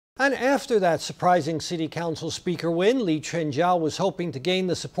And after that surprising City Council Speaker win, Lee Chuan-chiao was hoping to gain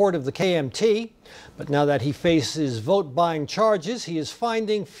the support of the KMT. But now that he faces vote-buying charges, he is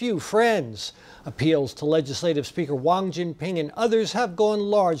finding few friends. Appeals to Legislative Speaker Wang Jin-pyng and others have gone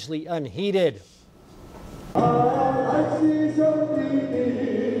largely unheeded.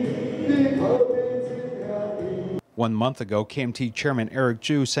 1 month ago, KMT Chairman Eric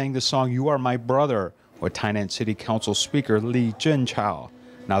Chu sang the song "You Are My Brother" with Tainan City Council Speaker Lee Chuan-chiao.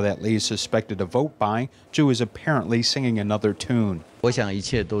 Now that Lee is suspected of vote buying, Chu is apparently singing another tune. I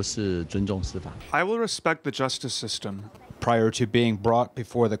will respect the justice system. Prior to being brought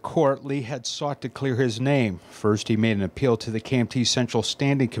before the court, Lee had sought to clear his name. First, he made an appeal to the KMT Central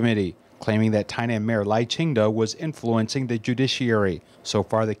Standing Committee, claiming that Tainan Mayor Lai Ching-te was influencing the judiciary. So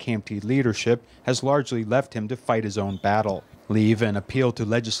far, the KMT leadership has largely left him to fight his own battle. Lee even appealed to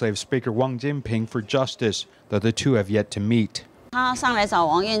Legislative Speaker Wang Jin-pyng for justice, though the two have yet to meet. By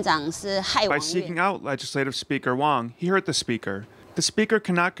seeking out Legislative Speaker Wang, he hurt the Speaker. The Speaker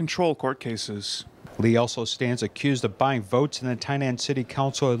cannot control court cases. Lee also stands accused of buying votes in the Tainan City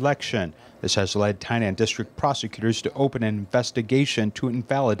Council election. This has led Tainan district prosecutors to open an investigation to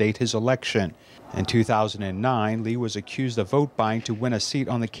invalidate his election. In 2009, Lee was accused of vote buying to win a seat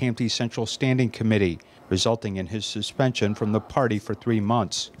on the KMT Central Standing Committee, resulting in his suspension from the party for 3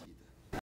 months.